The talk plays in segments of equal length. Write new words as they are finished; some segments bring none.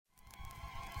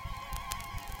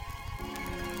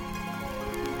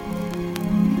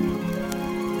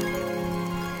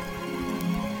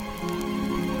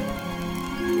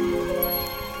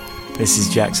This is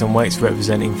Jackson Waits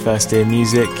representing First Ear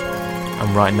Music,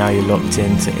 and right now you're locked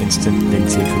in to Instant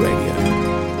Vintage Radio.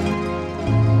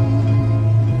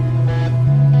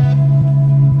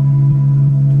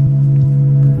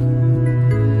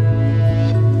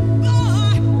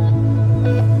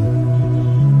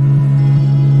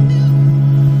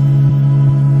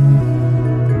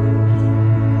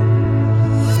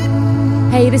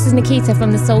 Hey, this is Nikita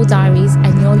from the Soul Diaries,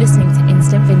 and you're listening to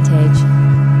Instant Vintage.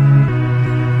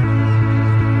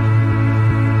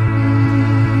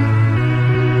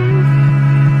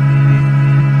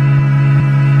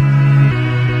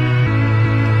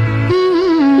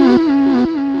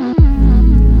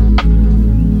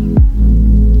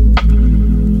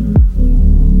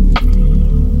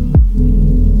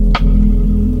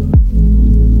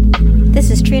 This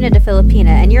is Trina De Filipina,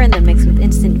 and you're in the mix with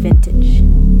Instant Vintage.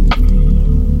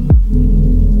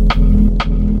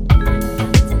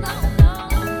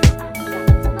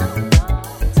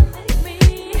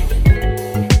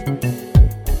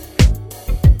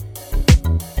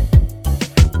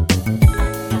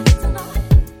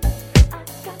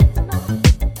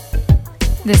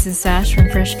 This is Sash from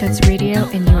Fresh Cuts Radio,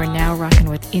 and you are now rocking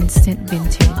with Instant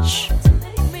Vintage.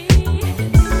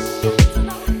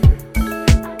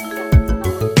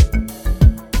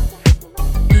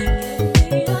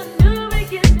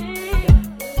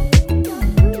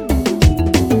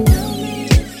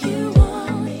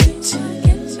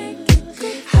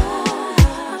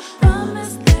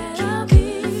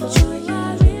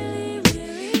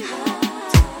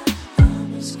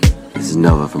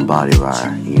 Nova from Body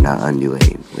Wire. You're not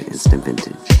undulating with Instant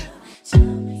Vintage.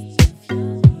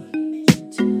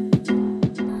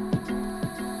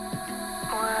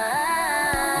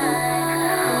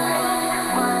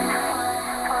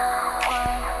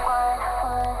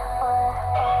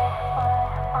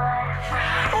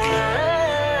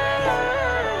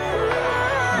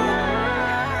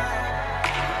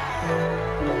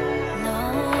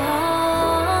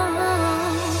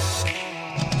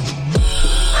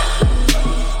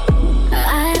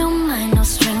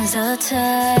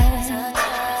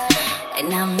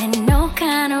 And I'm in no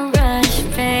kind of rush,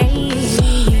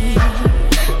 babe,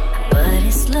 but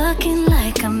it's looking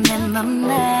like I'm in my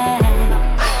mind.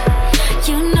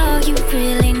 You know you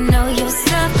really know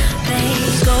yourself,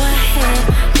 babe. Go ahead,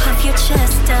 puff your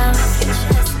chest out.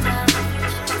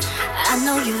 I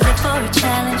know you live for a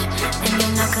challenge, and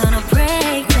you're not gonna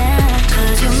break down,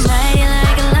 'cause you're mighty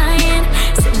like a lion,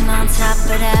 sitting on top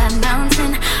of that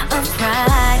mountain of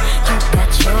pride. You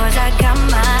got yours, I got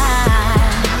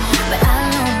mine, but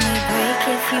I'll only break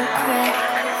if you crack.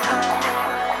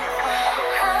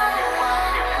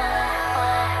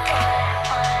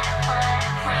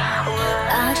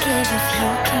 I'll give if you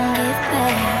can give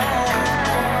back.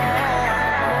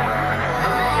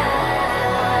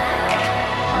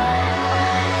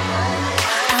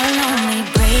 I'll only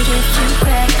break if you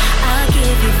crack. I'll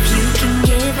give if you can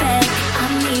give back.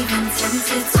 I'm even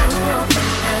tempted to open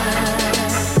up,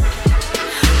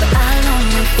 but I'll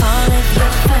only fall if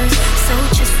you're first. So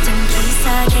just in case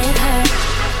I get hurt,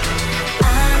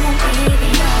 I won't be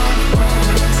the only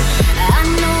one. I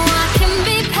know I can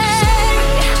be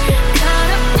paid, caught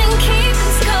up in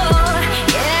keeping score.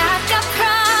 Yeah, I got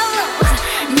problems,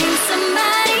 need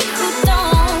somebody who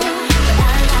don't, but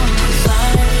I'll only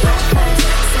fall if you're first.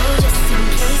 So just in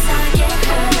case I get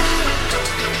hurt,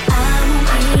 I won't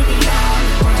be the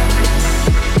only one.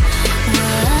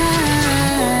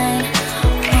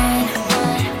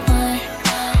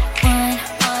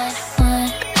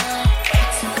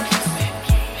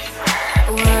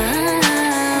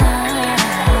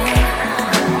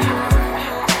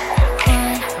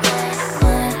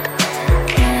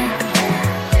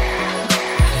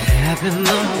 Been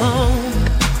alone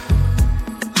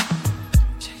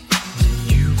till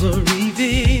you were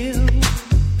revealed,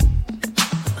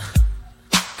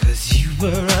 'cause you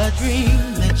were a dream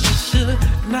that you should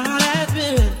not have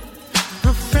been,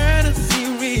 a fantasy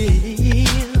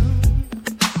real.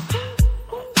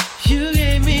 You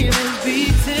gave me this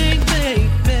beating,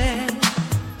 baby,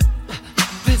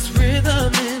 this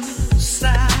rhythm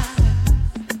inside.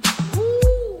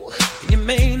 Ooh, you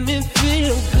made me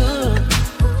feel good.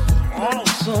 Oh,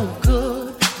 so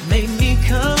good, made me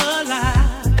come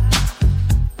alive.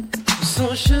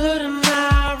 So shouldn't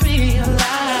I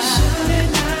realize?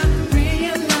 Shouldn't I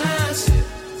realize?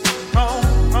 Oh,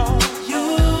 oh,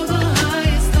 you're the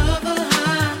highest of the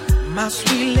high, my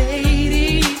sweet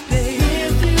lady, baby.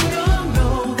 If you don't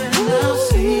know, then I'll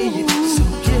see you. So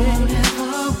don't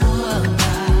ever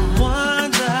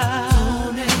wonder,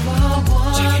 don't ever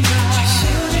wonder.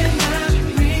 Shouldn't I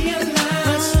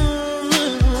realize?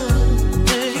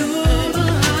 You're the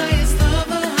highest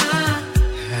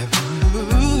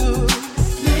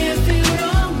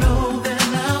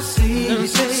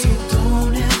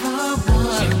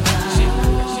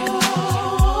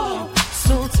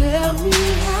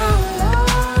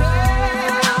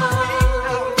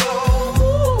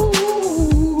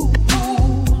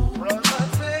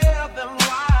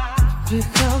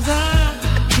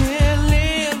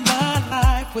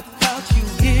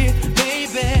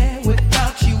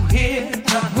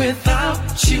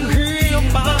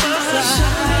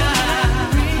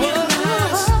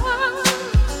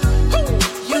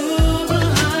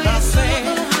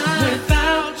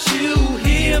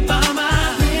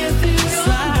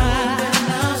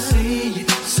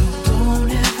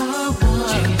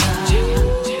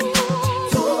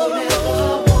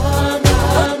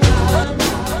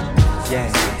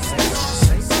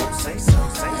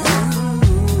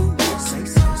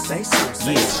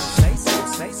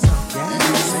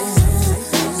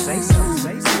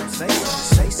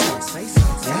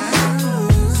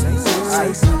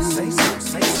Say so, say so,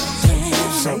 say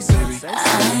so, say so.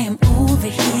 I am over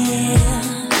here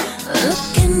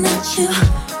looking at you.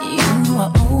 You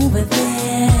are over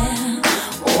there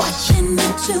watching me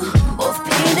too. Both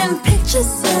painting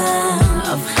pictures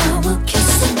of how we'll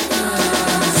kiss and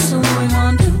love. So what we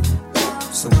gonna do?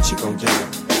 So what you gonna do?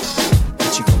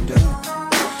 What you gonna do?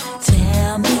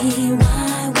 Tell me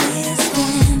why we're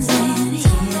standing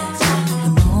here. The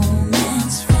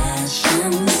moment's fresh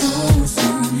and so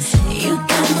soon. You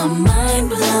got my mind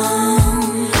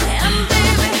blown. And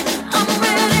baby, I'm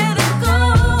ready to go.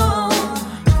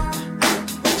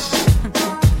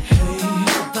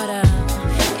 But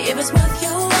if it's worth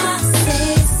your while,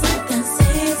 say something,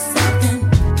 say something.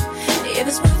 If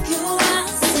it's worth your while,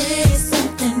 say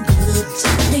something good to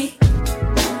me.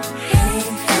 Hey,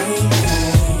 hey,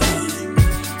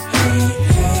 hey,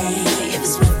 hey. If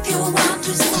it's worth your while,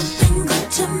 do something good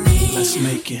to me. Let's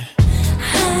make it.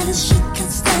 Hot as you can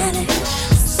stand it.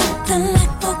 Something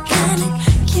like volcanic.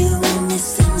 You and me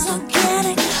seems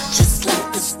organic. Just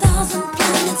like the stars and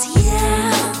planets.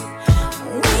 Yeah,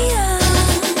 we are.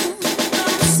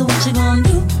 So what you gonna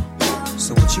do?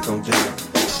 So what you gonna do?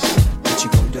 What you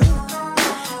gonna do?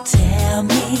 Tell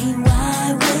me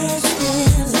why we're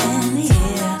still in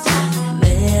here.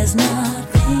 There's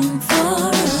nothing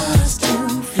for us to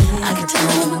feel. I can tell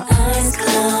with my eyes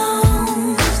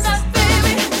closed. Now,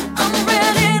 baby, I'm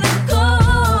ready to go.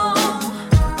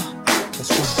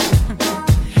 Let's go.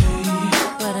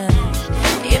 But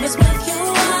if it's worth your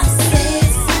while, say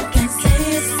something, say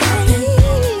something.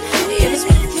 If it's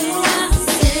worth your while,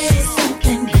 say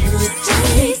something good to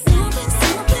me.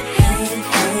 Hey,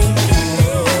 hey, hey,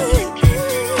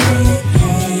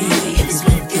 hey. If it's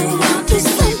worth your while, do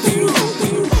something.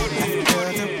 After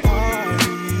the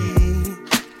party,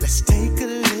 let's take a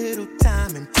little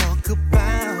time and talk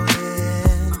about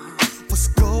it. What's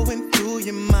going through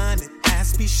your mind? It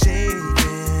has me shaking.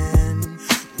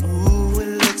 Ooh, it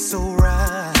looks so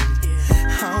right.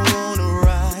 I wanna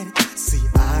ride. See,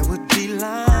 I would be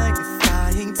lying if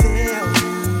I ain't tell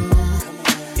you.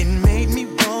 It made me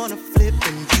wanna flip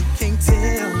and you can't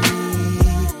tell me.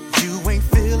 You ain't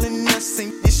feeling the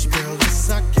same ish, girl, it's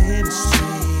our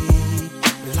chemistry.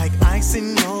 Like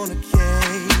icing on a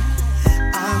cake.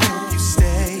 I hope you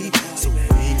stay so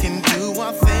we can do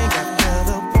our thing after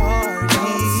the party.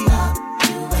 Don't stop,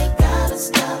 you ain't gotta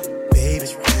stop. Baby,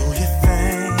 do your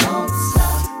thing. Don't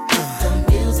stop, the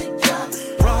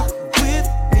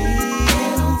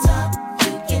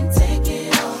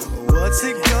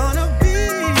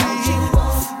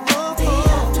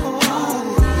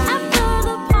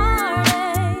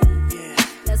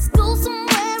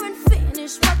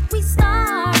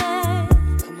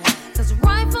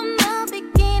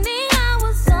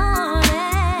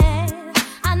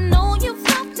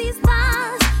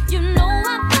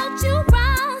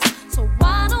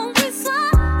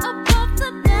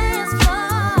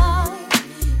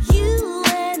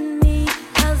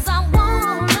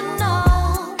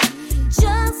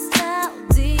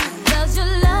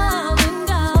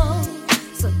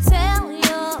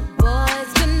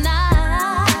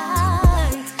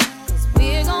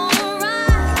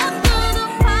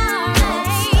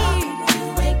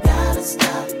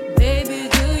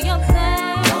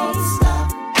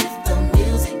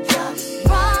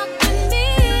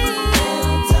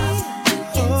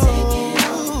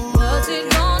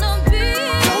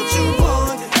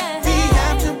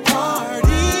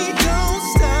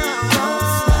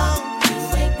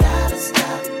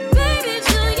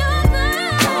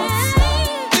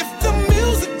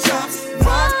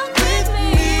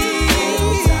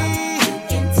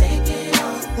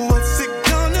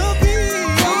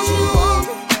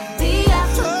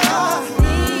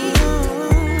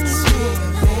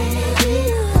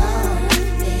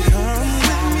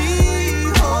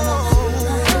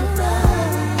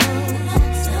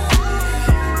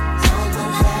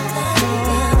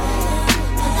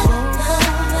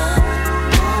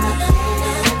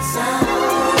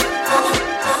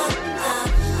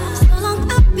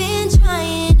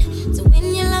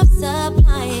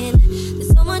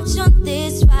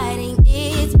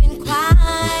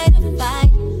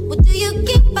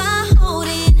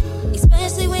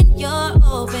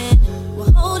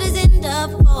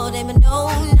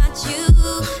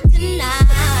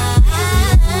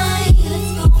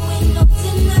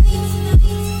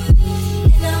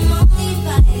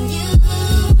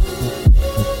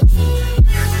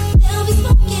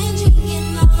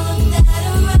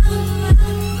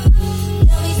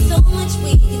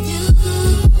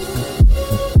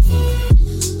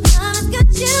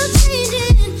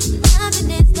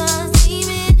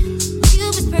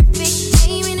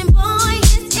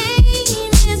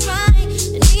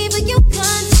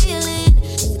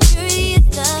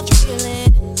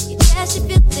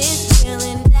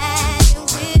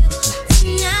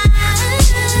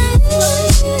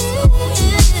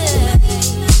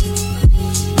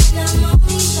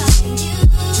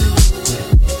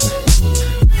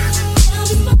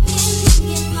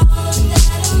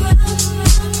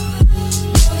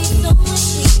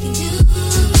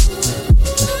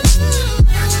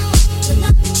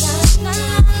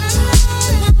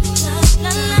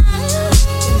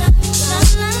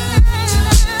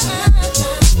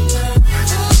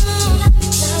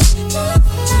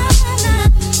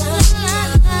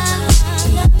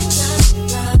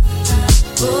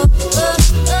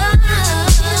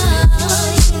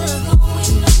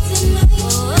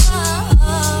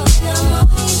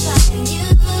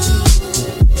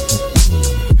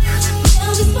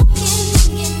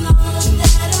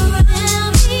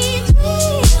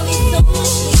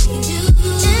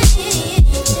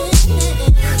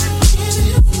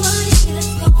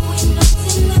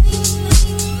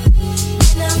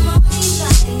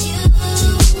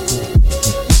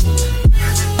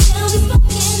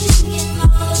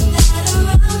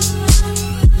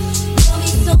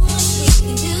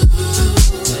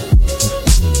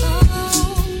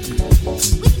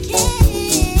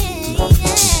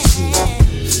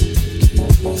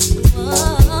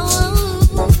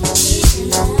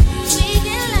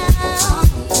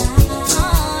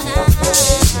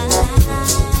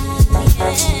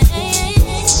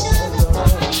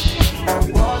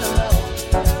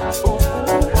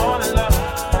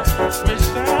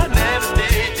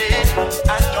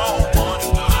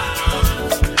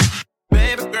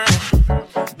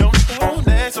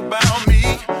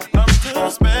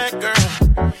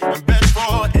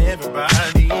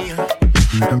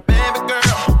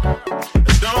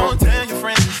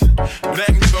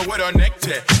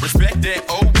respect that.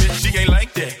 Old bitch, she ain't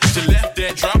like that. She left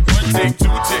that, drop one tick,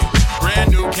 two tick.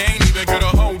 Brand new, can't even get a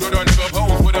hold of her. Nigga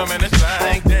pose with a man, it's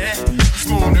like that.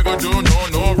 Smooth nigga do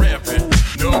no rapping.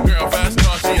 No girl, 5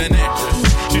 star, she an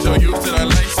actress. She's so used to the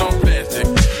life so plastic.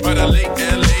 But I like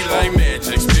LA like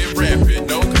magic. Spit rapid,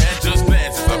 no cat, just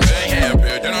glances. I'm very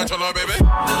happy. Then I told her, baby.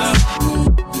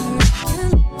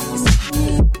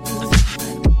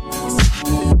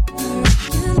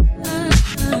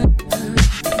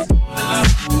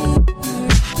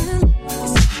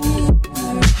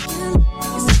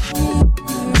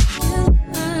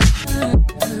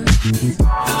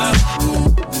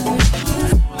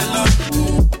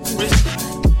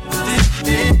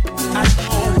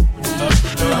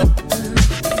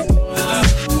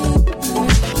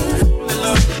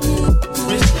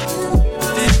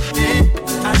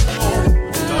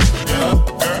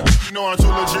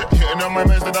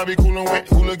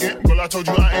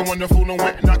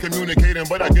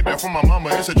 But I get that from my mama.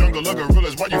 It's a jungle of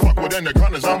gorillas. Why you fuck with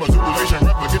anacondas? I'm a Zulu-Nation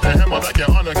rapper. Get the hammer like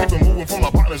your honor. Keep it moving for my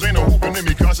partners. Ain't no hooping in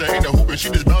me, Casa. Ain't no hooping. She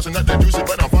just bouncing at the juicy.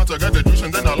 But I'm Fanta. Got the juice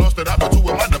and then I lost it. I put 2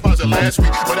 with my deposit last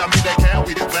week. But I made that cat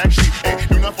with the black sheep. Hey,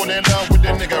 do not fall in love with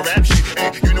that nigga rap sheet.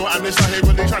 Hey, you know I'm just out here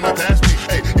really trying to pass me.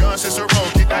 Hey, young sister roll.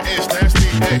 Keep that ass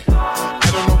nasty. Hey, I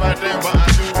don't know about them, but I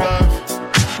do love.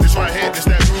 This right here, this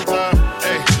that groove love.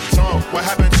 Hey, so what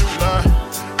happened to love?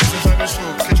 This is under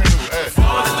shoe. Kitchen new. Hey.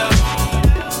 Fall in love.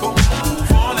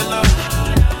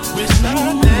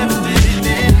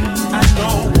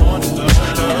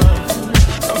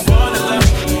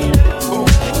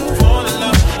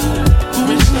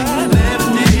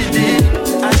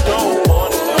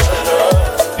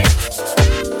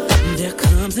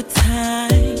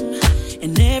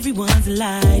 Everyone's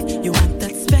life, you want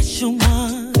that special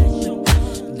one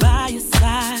by your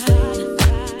side,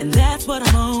 and that's what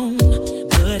I'm on.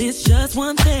 But it's just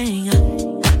one thing,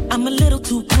 I'm a little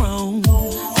too grown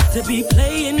to be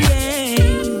playing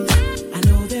games. I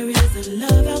know there is a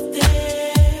love out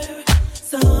there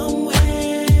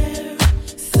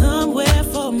somewhere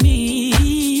for me,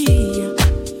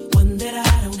 one that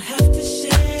I don't have to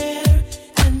share,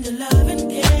 and the love and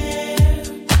care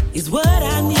is what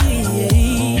I need.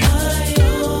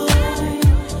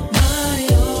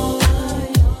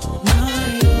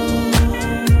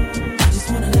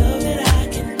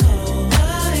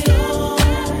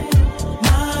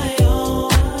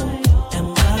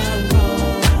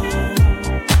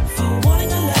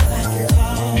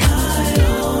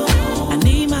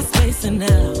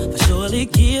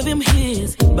 Give him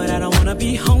his, but I don't wanna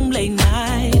be home late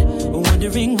night,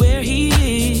 wondering where he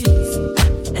is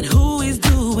and who he's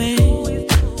doing.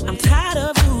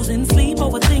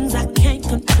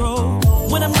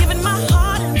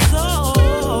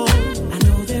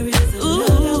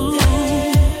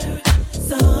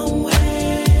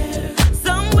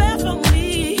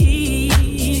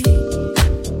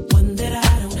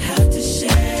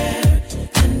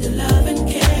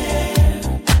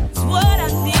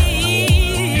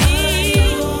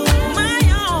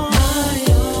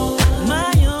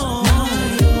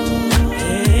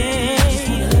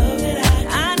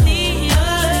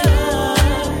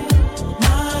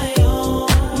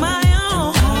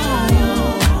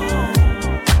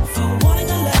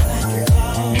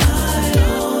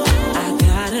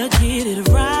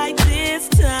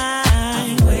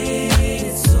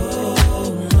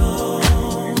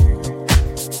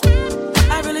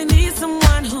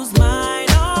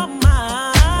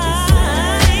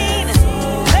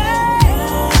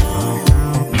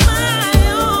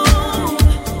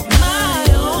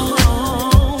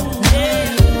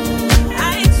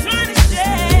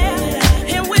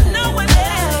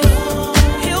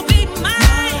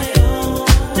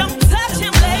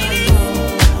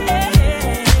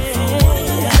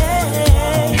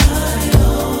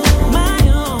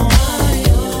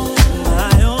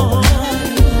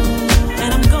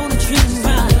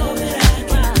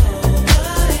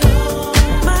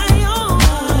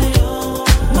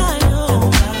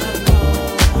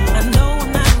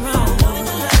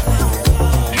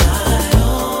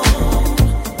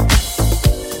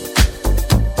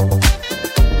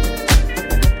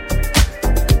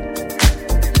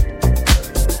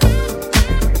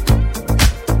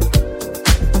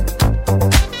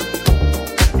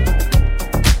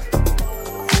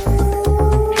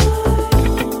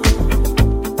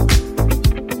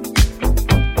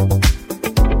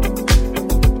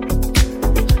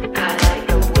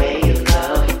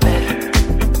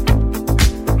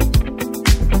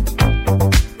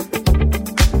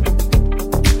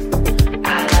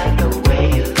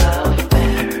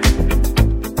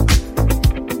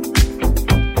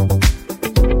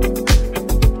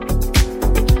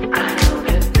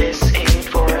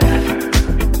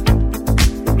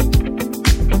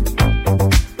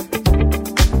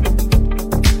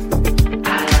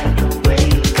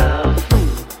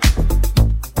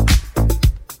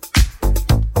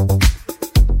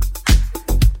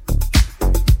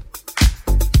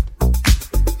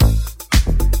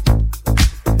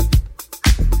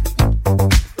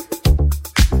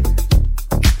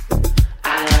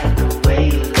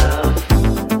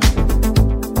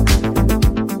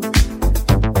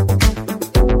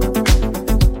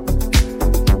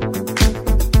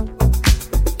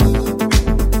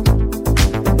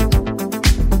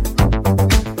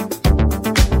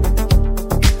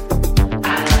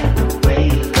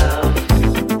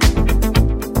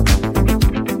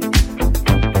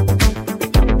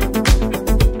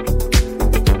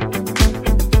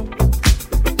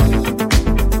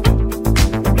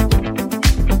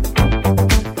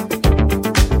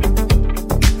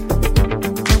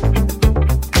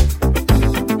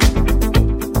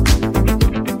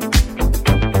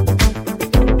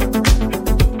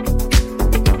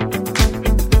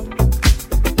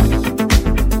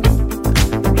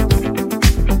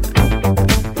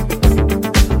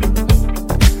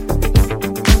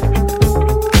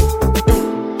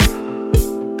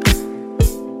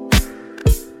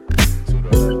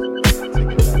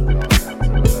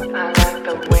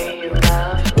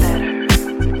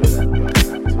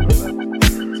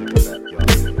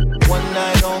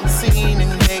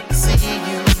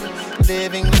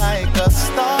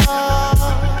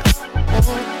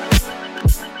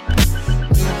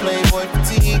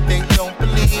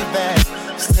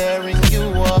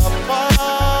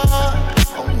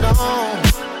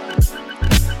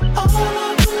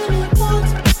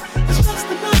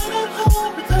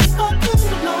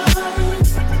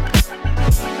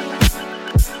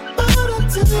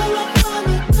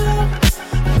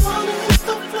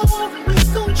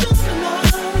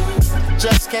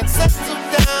 just can't settle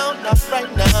down, not right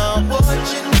now. What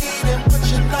you need and what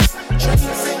you like,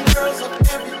 drinks and girls of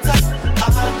every type.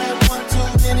 I had one too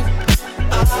many,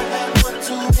 I had one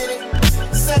too many.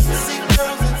 Sexy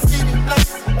girls and city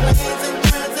lights, planes and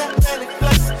transatlantic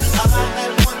flights. I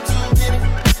had one too many,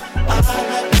 I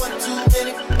had one too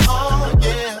many. Oh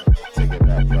yeah. Take it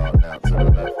back, y'all, now to the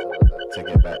left. Take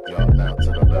it back, y'all, now to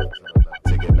the left.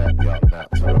 Take it back, y'all, now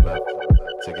to the left.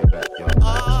 Take it back, y'all.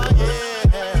 Oh yeah.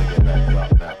 Take it back, y'all,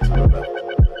 now to the left.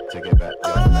 Take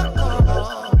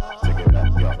it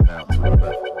back, y'all, now to the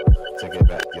left. Take it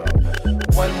back, y'all, now to the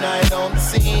left. One night on the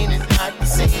scene and I can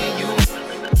see you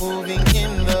moving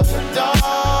in the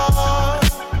dark.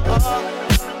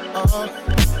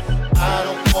 I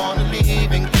don't wanna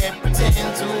leave and can't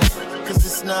pretend to, 'cause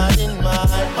it's not in my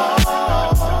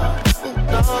heart.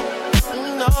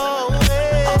 No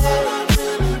way. All I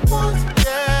really want is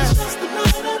just the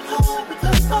night at home with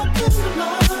a fucking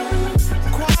light.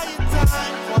 Quiet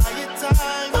time.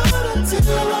 But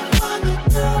until I find it,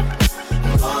 girl,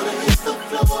 I'm gonna hit the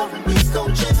floor and we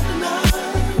gon' jam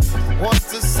tonight. Want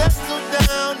to settle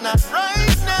down, not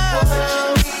right now. What you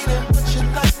need and what you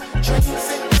like, drinks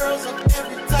and girls of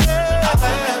every type. I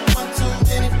have one too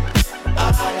many, I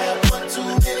have one too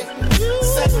many.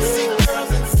 Sexy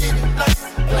girls and city lights,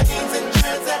 planes and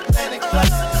transatlantic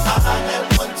flights. I have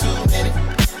one too many,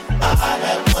 I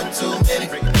have one too many.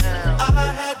 I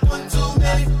had one too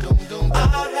many, I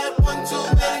had one too many. I had one too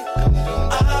many,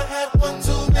 I had one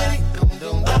too many.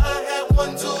 I had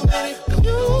one too many, I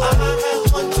had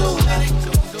one too many.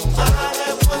 I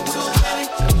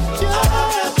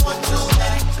had one too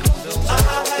many, I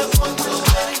had one too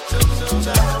many.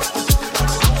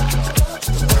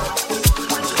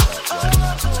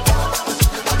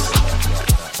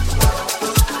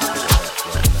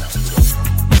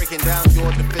 Breaking down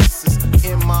your defenses,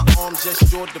 in my arms,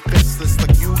 just your defenseless.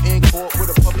 Like you in court with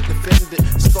a public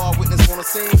defendant. Star witness on the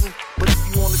scene, but if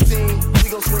you on the team, we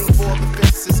gon' swing for the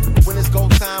fences. When it's go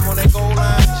time on that goal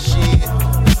line, shit,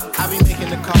 I be making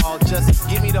the call. Just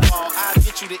give me the ball, I'll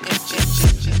get you the inch.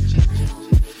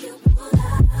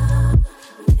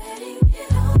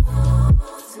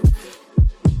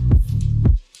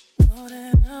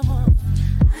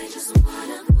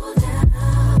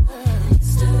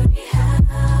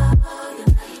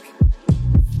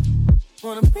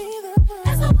 Wanna be the one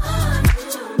as the one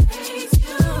who makes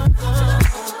you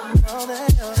all that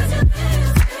you're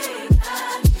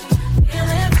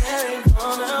feeling very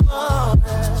vulnerable.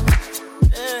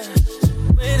 Yeah.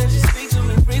 Way that you speak to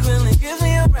me frequently gives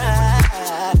me a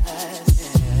rise.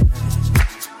 Yeah.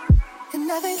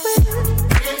 And I think we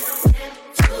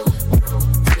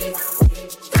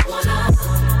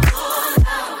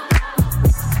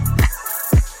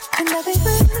and I think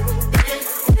we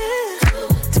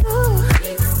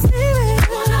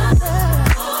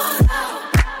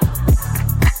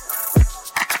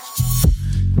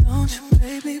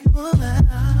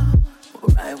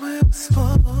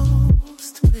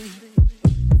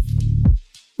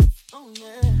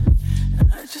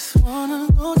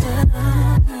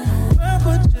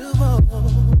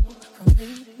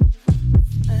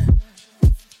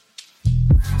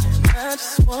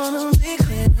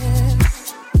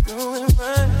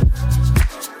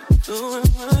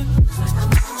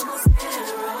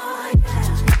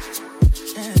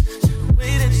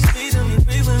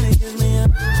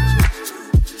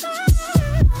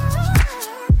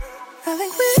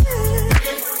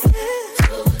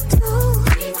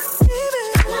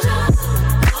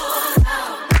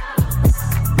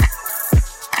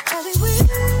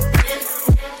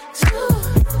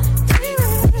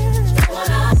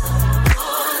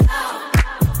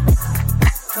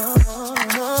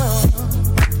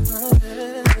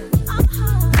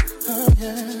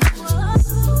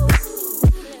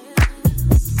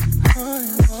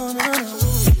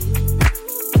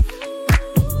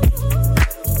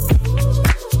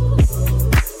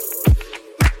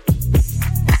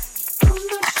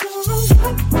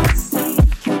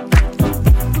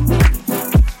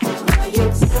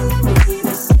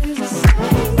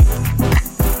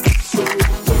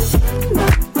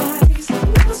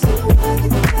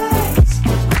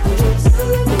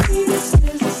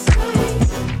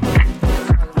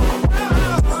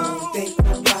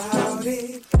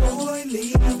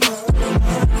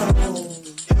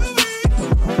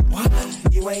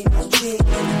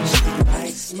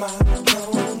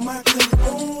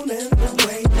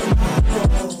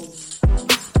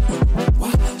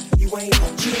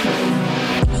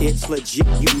It's legit,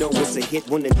 you know it's a hit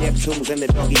when the Neptunes and the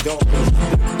Doggy Dolphins.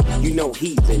 You know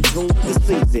he's in tune with the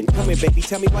season. Come here, baby,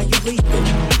 tell me why you leaving.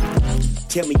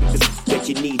 Tell me if it's that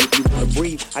you need. If you wanna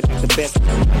breathe, I got the best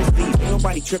disease. Ain't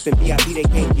nobody tripping, VIP, they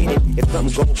can't get it. If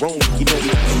something go wrong, you know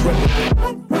you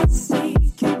tripping. Let's see,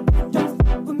 can you don't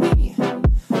fuck with me?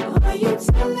 Are you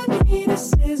telling me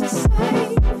this is a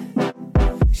sign?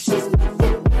 She's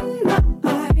looking in my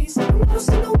eyes, no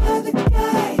see no other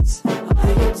guys. Are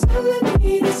you telling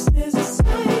me this is a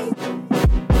sign?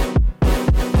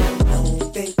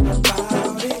 Don't think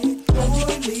about it,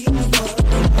 boy, leave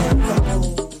her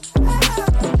alone.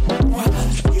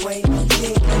 You ain't no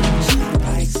king, she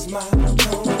likes my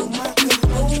tone, my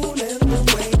cologne, and the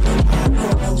way I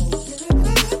roll.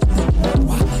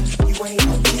 You ain't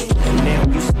no king. Now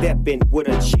you stepping with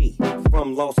a G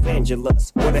from Los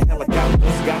Angeles, where the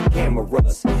helicopters got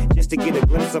cameras, just to get a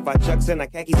glimpse of our chucks and our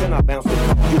khakis and our bouncing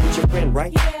car. You with your friend,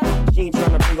 right? She ain't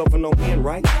trying to bring over no man,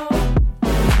 right?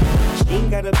 She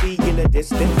ain't gotta be in the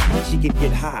distance. She can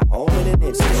get high all in an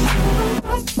instant.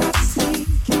 Let's see,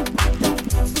 can you don't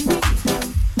fuck with me?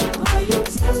 Are you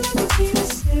telling me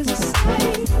this is a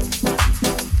sign?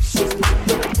 She's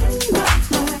looking in my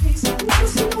eyes, no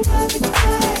see no other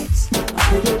guys.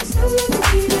 Are you telling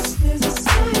me this is a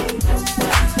sign?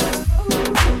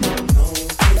 Don't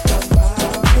think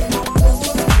about it,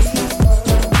 boy, leave her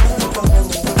alone.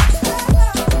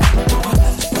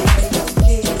 You ain't no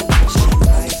king, she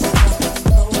likes my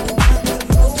tone, my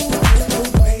cologne, and the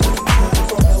way I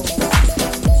roll.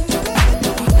 You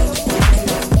ain't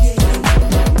no king,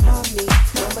 mommy,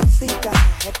 mamacita.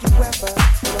 Have you ever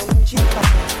known Chica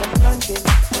from London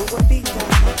to Ibiza?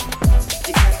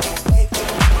 You gotta have bacon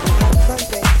on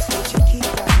Sundays with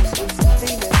Chiquitas, with some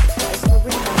Venus and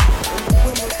Serena, and the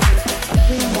women with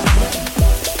Prima.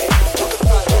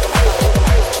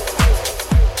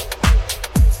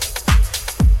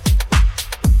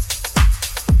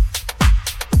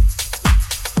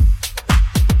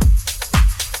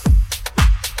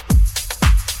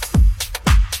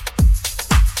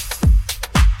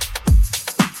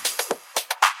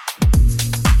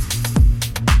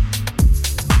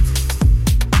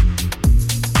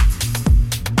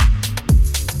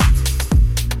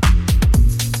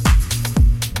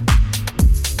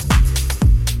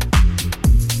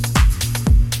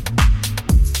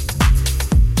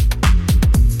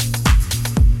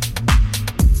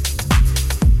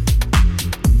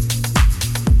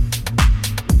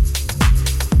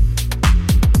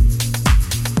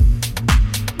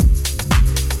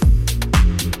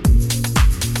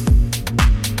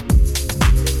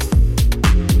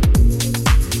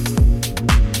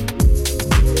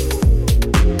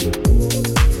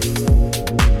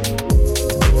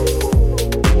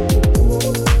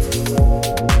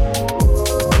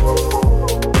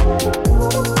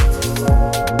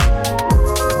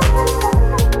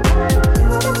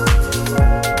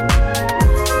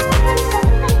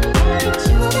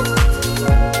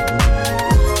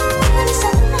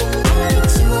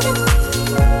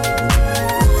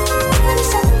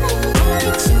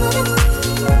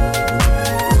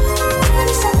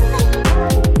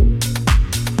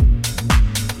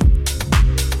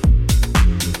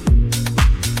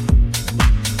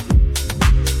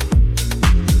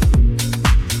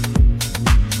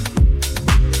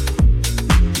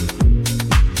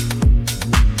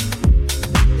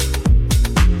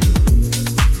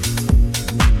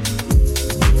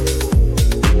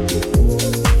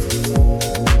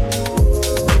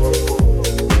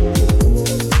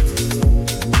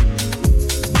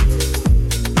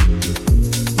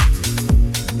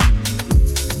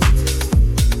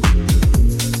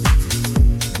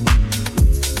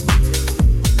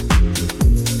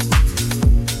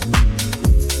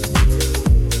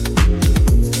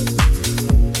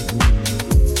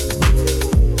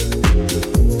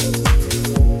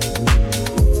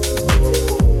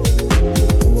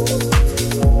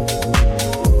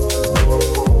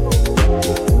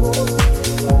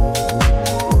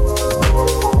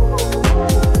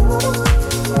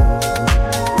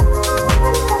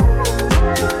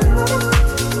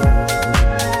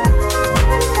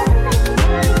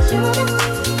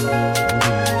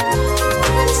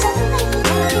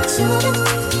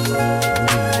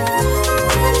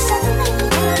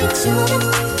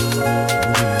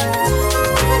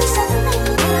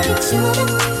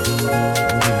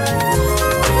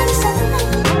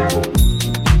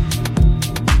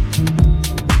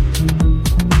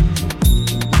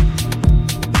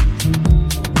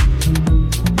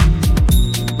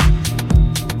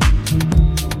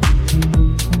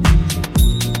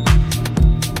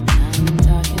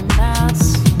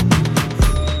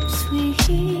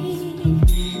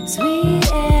 Sweet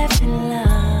every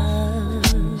love.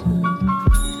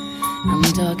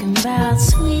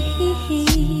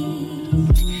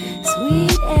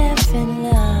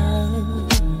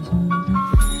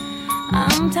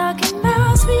 I'm talking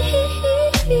about sweet,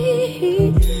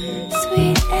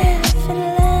 sweet effing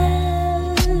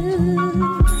love.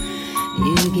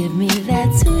 You give me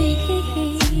that sweet,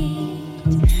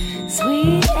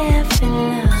 sweet effing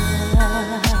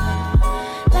love.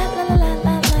 La la la la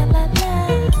la la la la.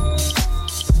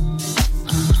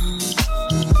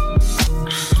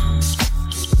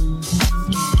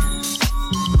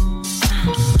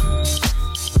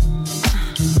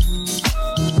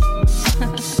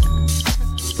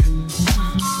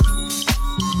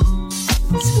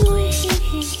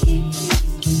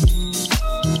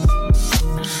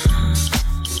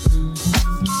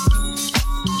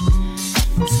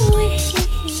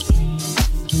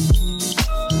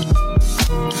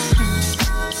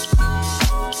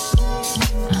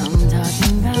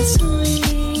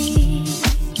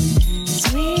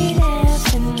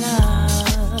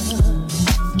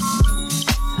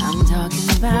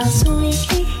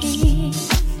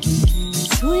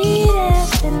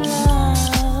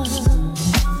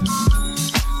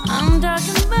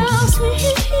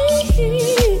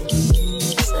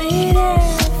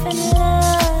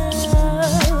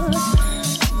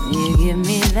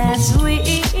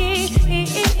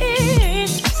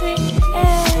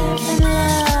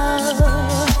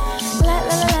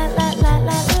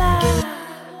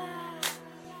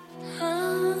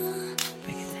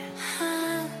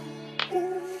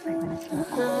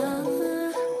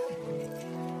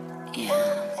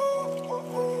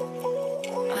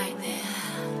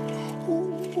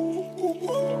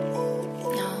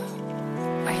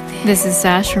 This is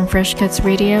Sash from Fresh Cuts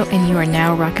Radio, and you are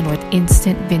now rocking with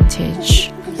Instant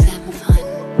Vintage.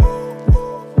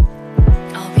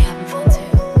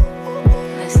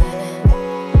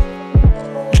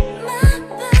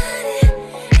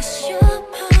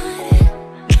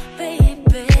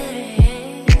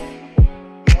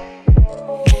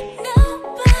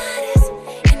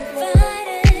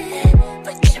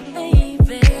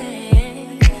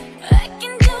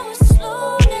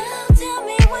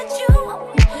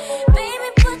 Baby,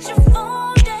 put your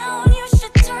phone down, you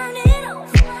should turn it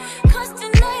off. 'Cause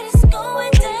tonight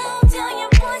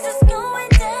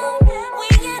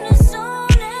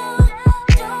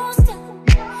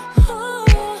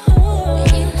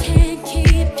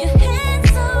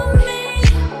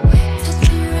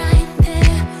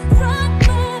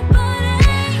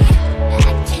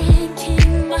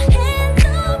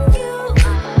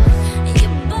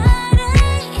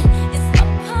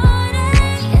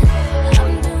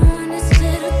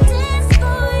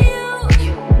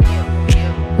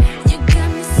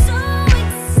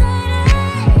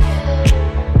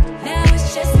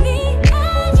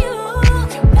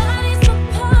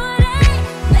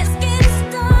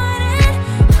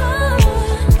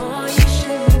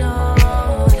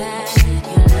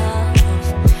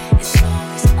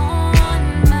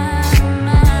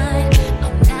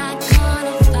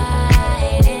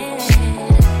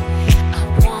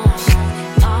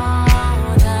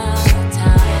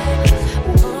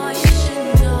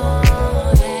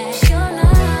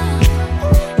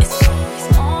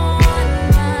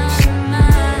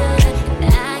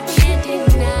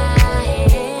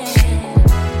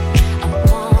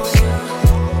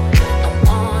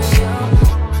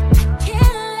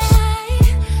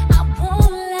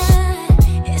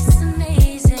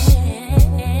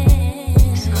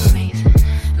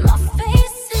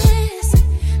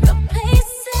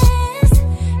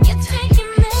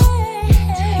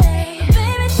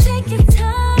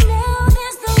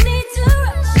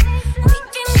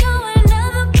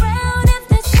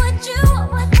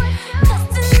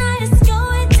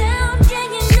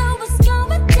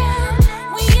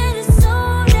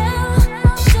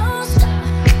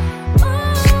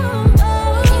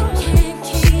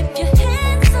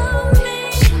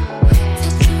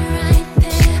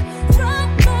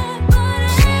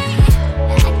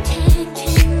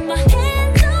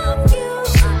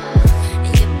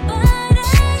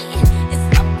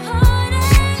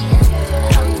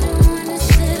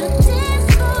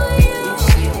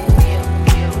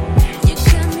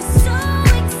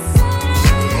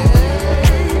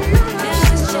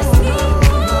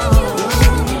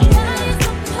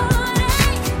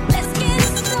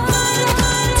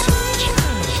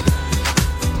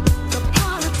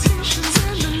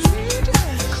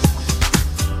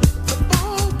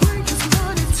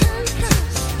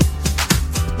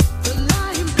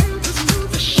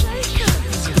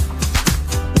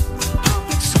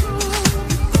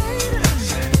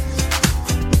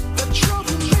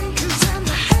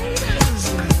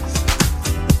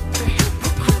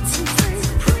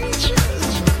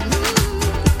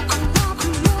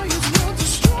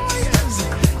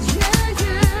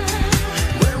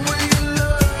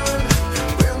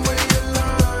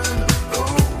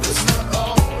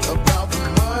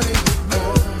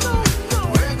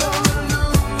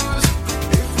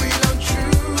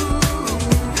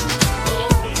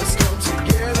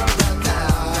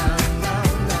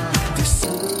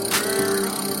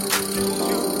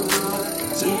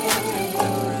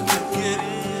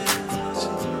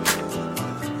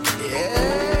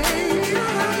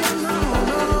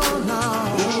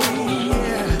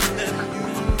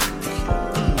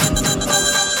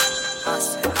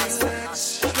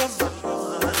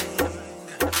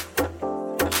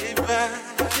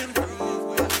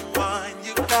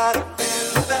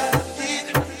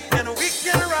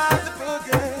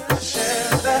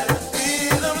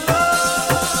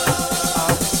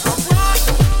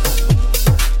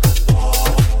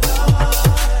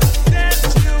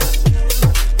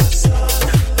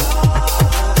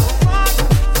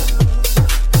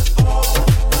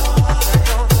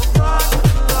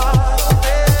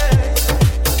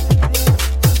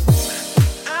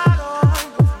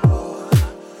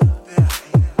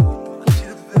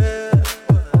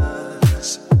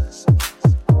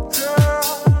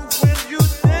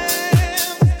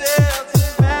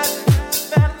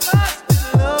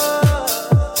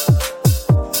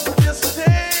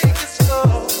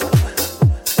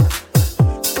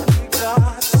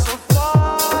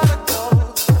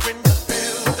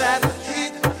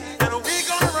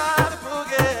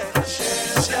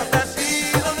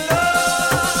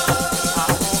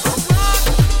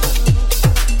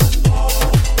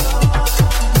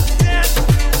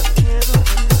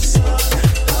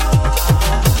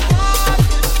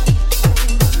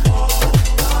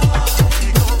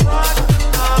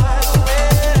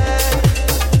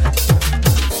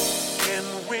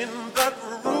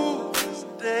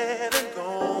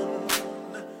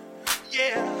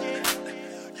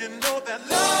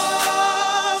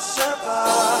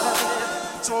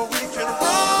so we can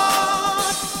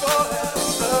run forever.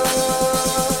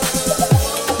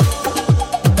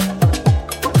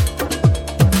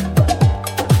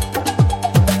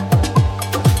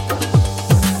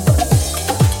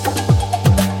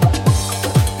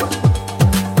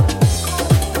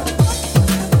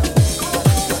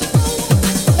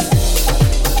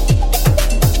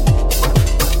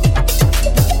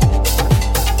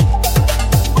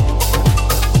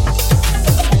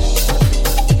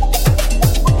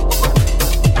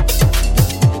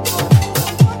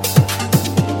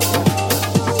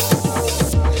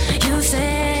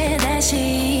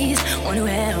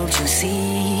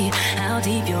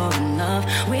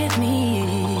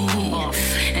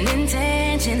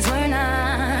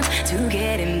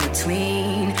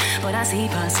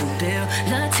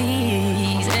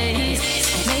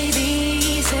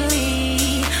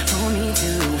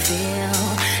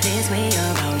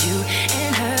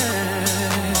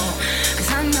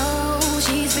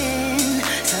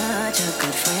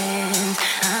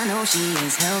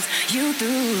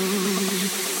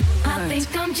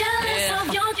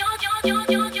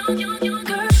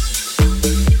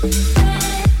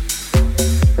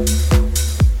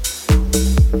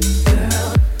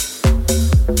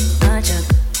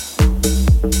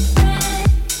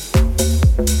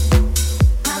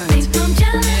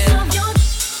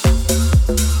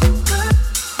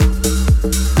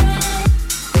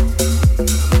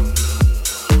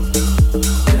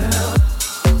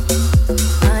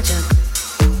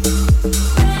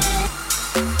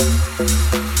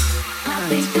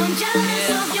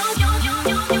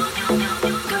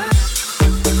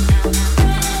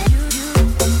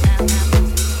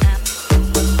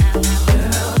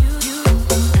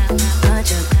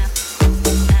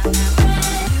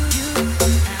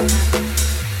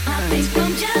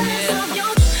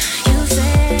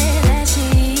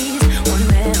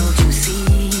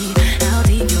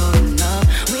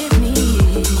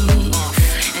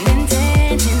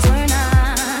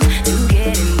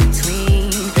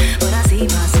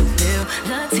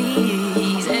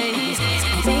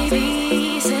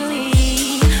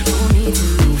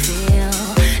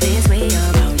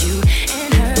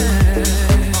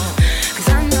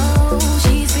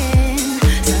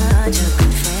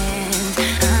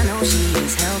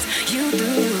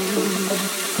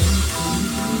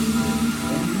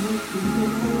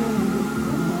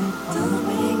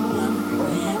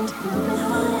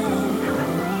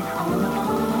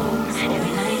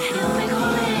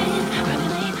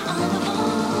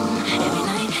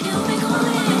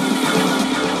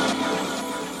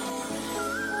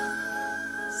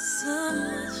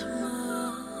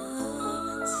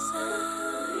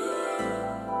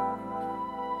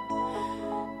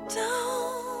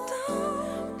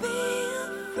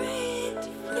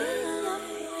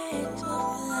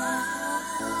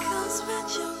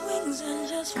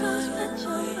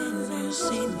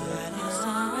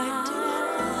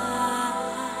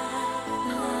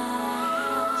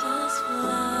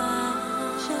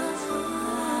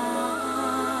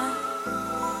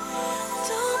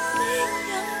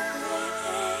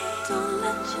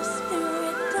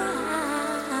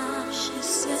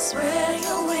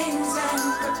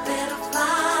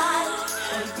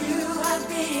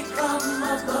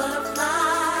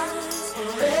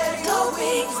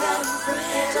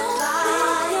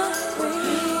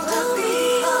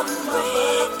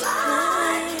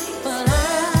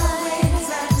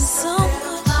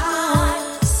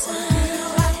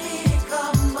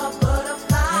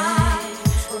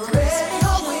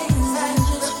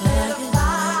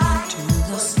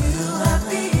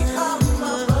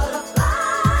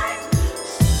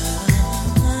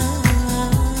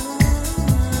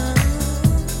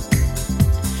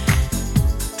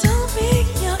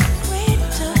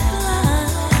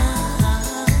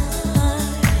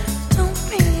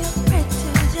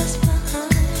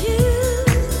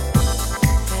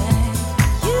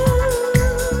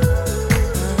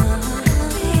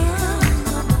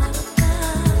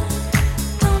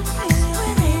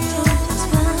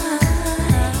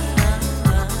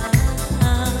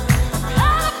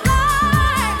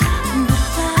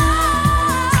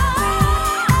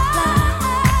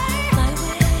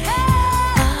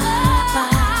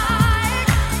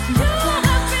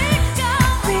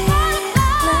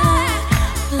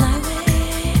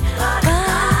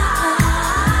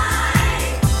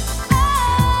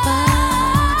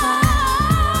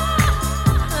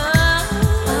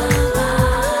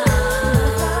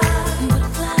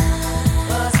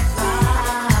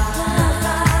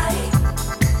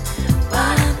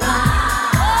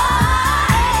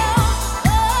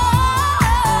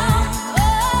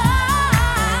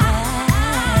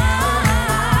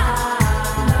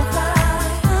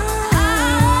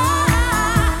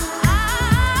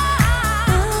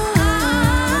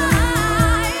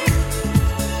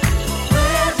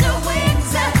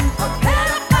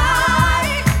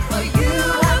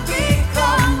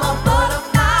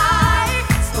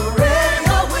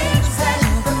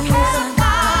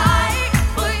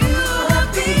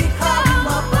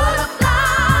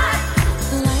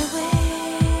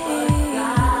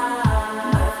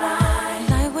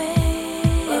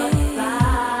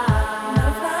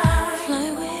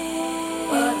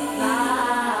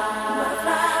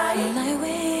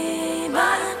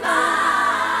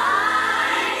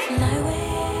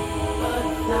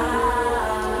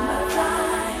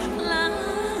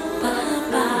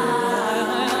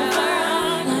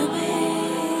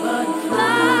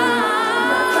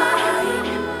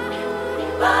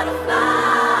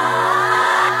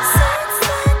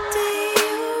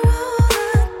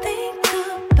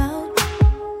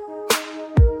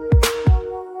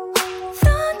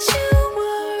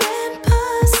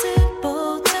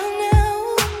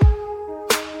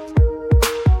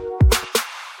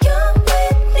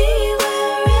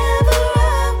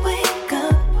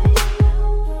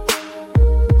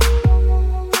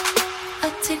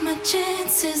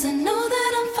 chances. I know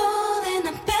that I'm falling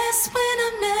the best when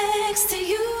I'm next to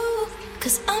you.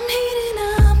 'Cause I'm heating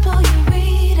up while you're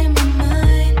reading my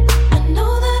mind. I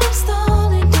know that I'm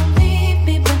stalling, don't leave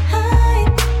me behind.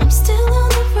 I'm still on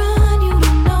the run, you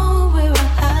don't know where I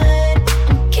hide.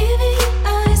 I'm giving you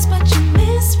eyes, but you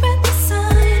misread the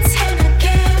signs. And I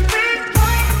can't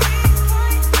rewind,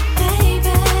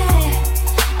 baby.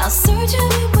 I'll search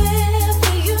everywhere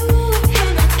for you.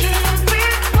 And I can't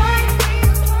rewind,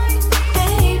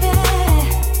 baby.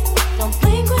 Don't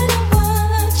blink when I'm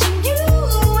watching you.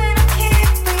 And I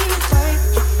can't rewind.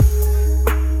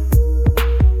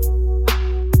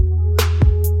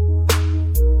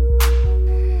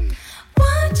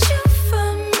 Watch you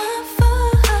from afar,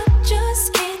 just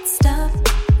can't stop.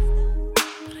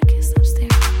 But I can't stop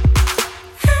staring.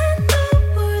 And the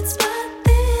words, but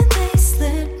then they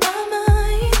slip my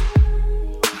mind.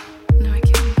 No, I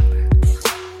can't remember.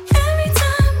 Every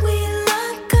time we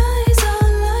lock eyes, our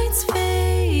lights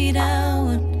fade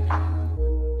out.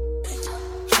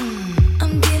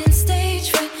 I'm getting stage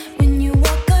fright when you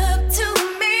walk up to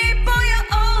me. Boy, you're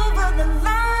over the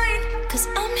line. 'Cause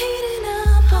I'm heating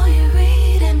up while you're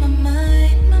reading my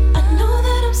mind. I know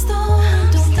that I'm stalling,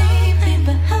 don't leave me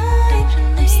behind.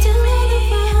 I'm still on the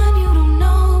run, you don't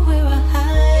know where I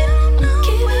hide. I'm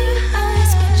giving you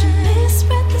eyes, but you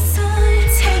misread the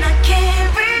signs. And I can't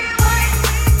rewind,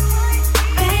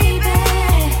 baby.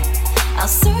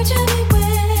 I'll search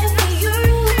everywhere for you.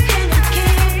 And I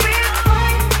can't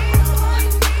rewind,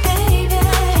 baby.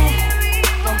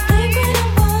 Don't blink when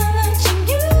I'm watching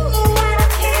you. And I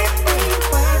can't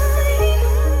rewind.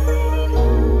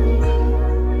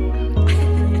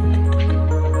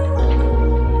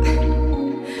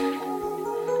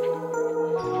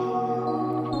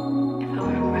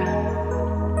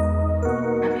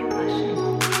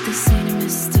 This ain't a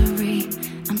mystery.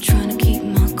 I'm trying to keep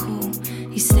my cool.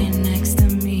 He's standing next to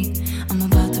me. I'm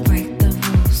about to break the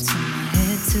rules. Turn my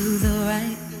head to the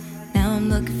right. Now I'm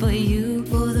looking for you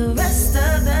for the rest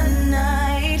of the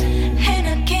night. And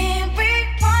I can't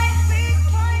rewind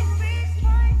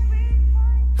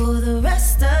for the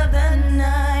rest of the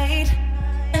night.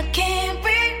 I can't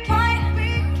rewind.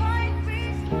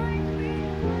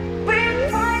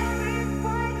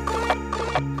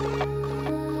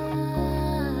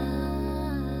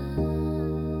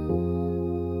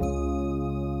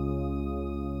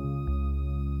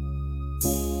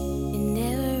 It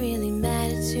never really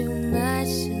mattered too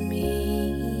much to me.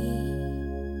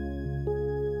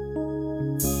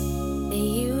 And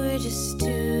you were just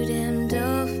too damn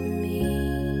dull for me.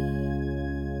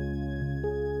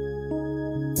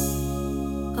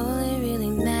 All that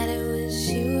really mattered was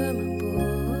you were my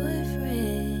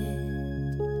boyfriend.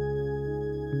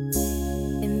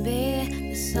 And baby,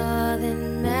 that's all that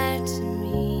mattered to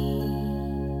me.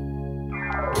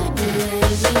 And let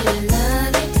me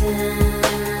love you down,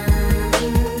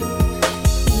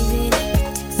 even if it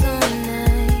takes all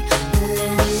night.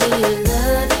 Let me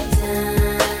love you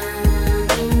down,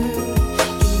 you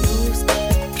know it's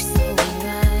gonna be so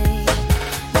right.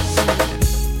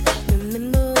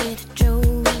 Remember when I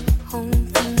drove home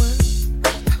from work?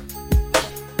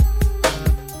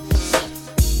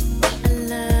 I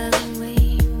love the way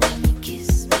when you kiss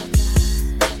me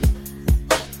goodbye.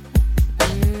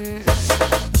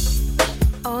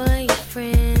 All of your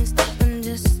friends think I'm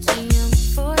just too young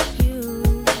for you.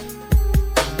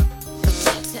 But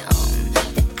you tell 'em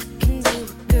that I can do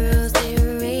what girls their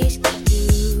age can do.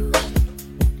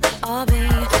 Oh,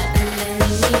 babe, let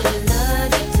me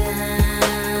love you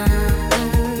down,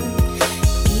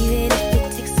 even if it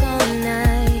takes all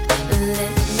night.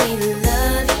 Let me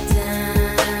love you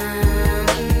down,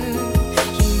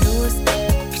 you know it's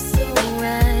gonna be so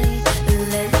right.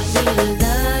 Let me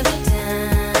love you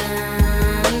down,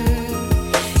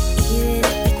 even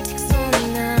if it takes all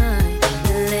night.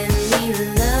 Let me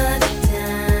love you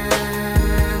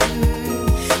down,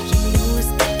 you know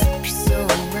it's gonna be so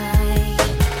right.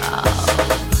 Oh.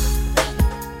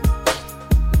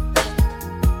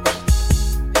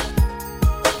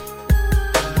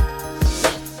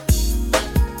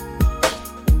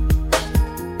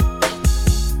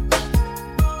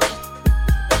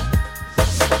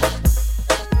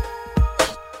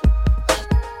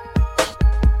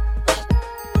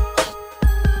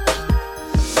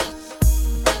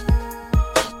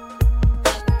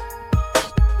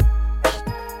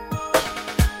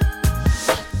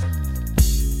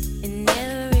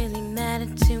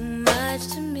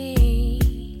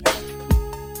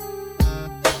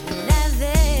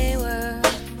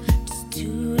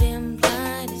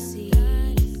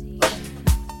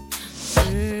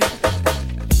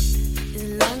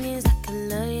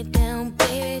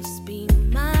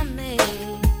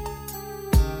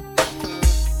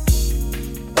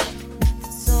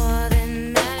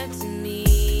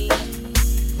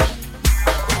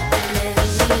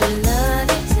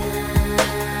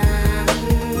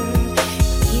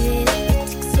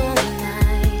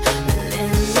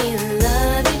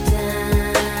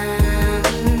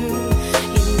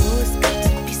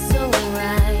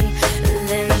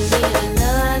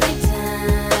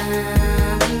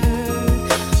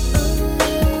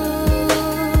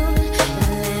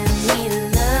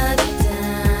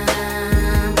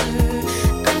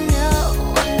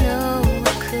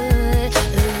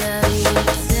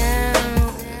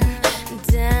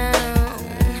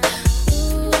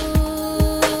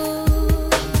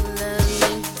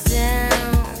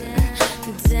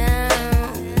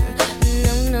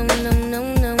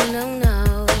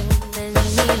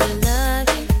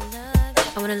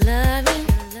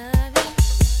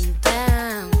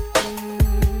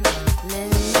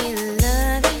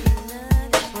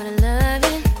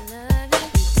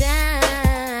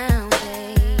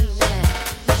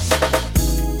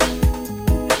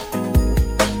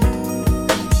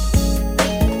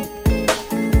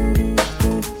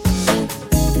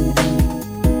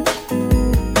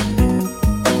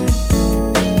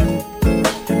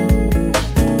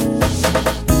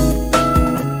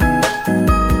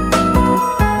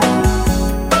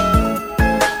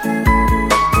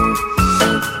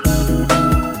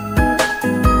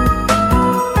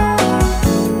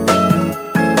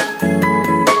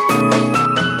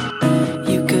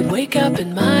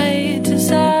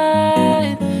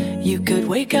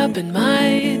 in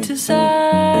my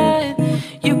design.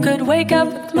 You could wake up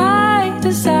with my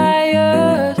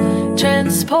desires,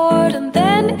 transport and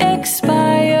then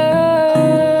expire.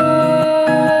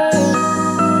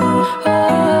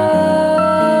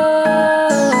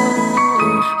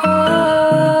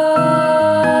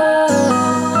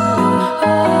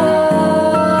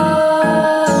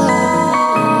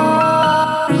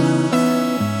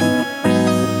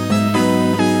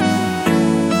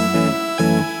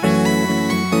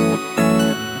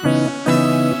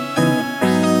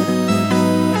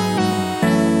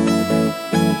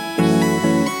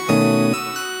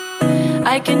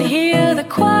 I can hear the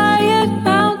quiet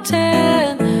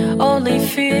mountain, only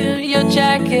feel your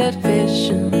jacket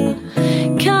vision.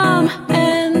 Come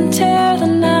and tear the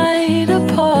night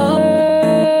apart.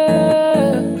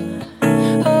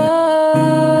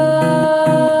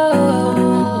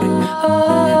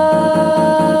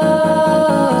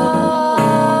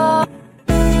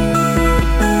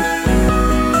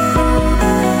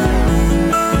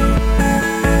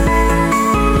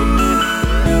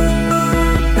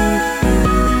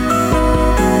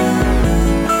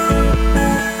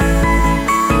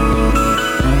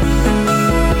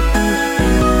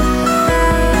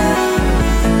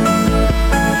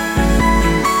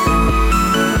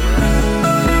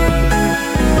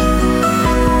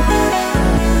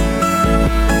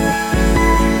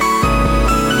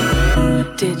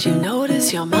 Did you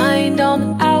notice your mind on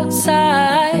the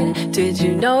outside? Did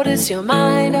you notice your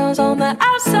mind was on the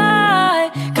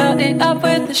outside? Cut it up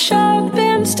with the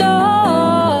sharpened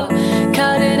star.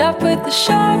 Cut it up with the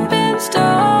sharpened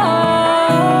star.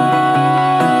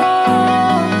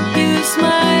 Use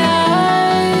my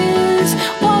eyes.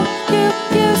 Won't you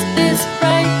use this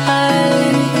right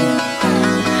eye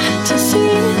to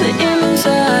see the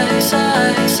inside,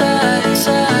 side, side,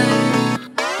 side?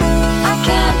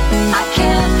 I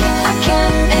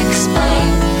can't explain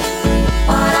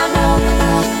what I know.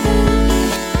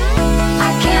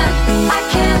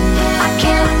 I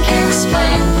can't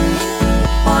explain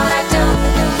what I don't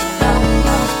know.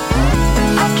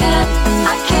 I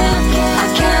can't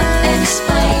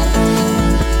explain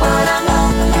what I know.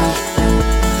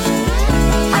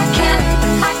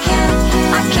 I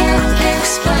can't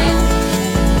explain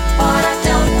what I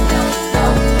don't know.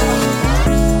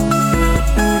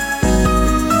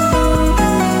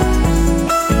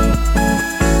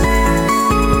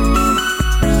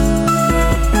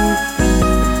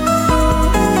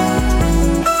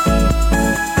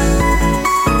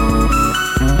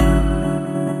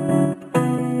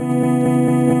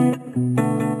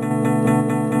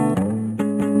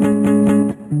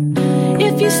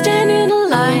 If you stand in a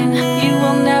line, you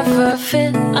will never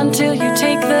fit until you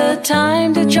take the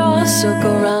time to draw a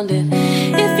circle around it.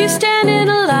 If you stand in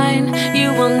a line,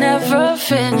 you will never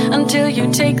fit until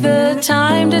you take the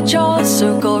time to draw a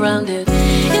circle around it.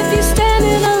 If you stand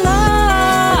in a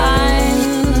line,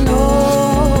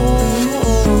 oh,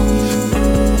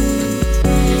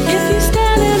 if you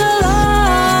stand in a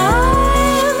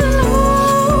line, oh.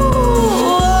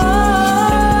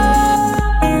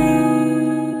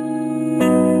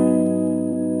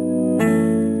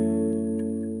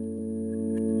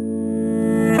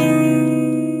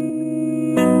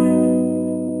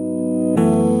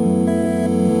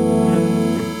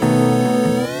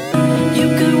 You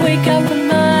could wake up with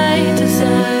my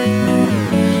desire.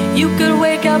 You could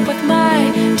wake up with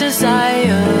my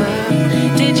desire.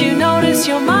 Did you notice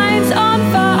your mind's on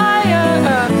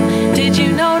fire? Did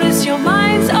you notice your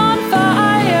mind's on fire?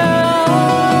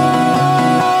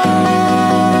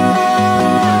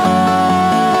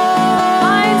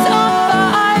 Mind's on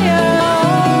fire.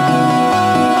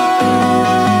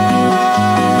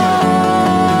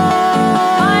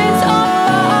 Mind's on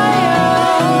fire.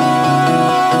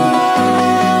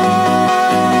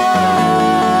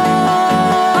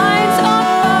 Mind's on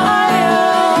fire.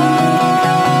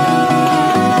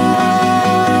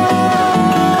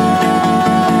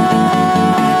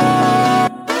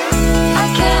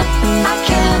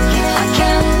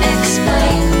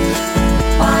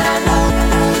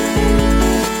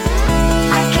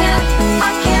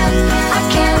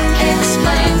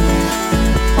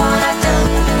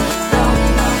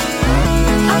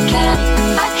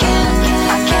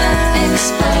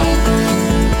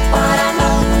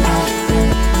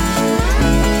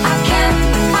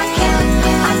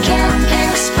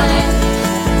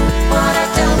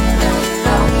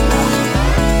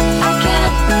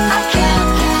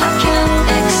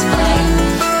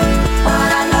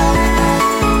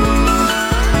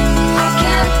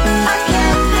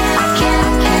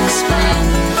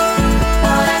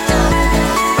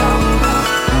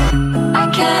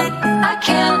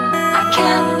 I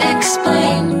can't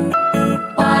explain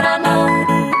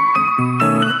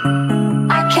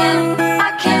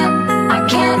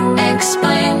expired.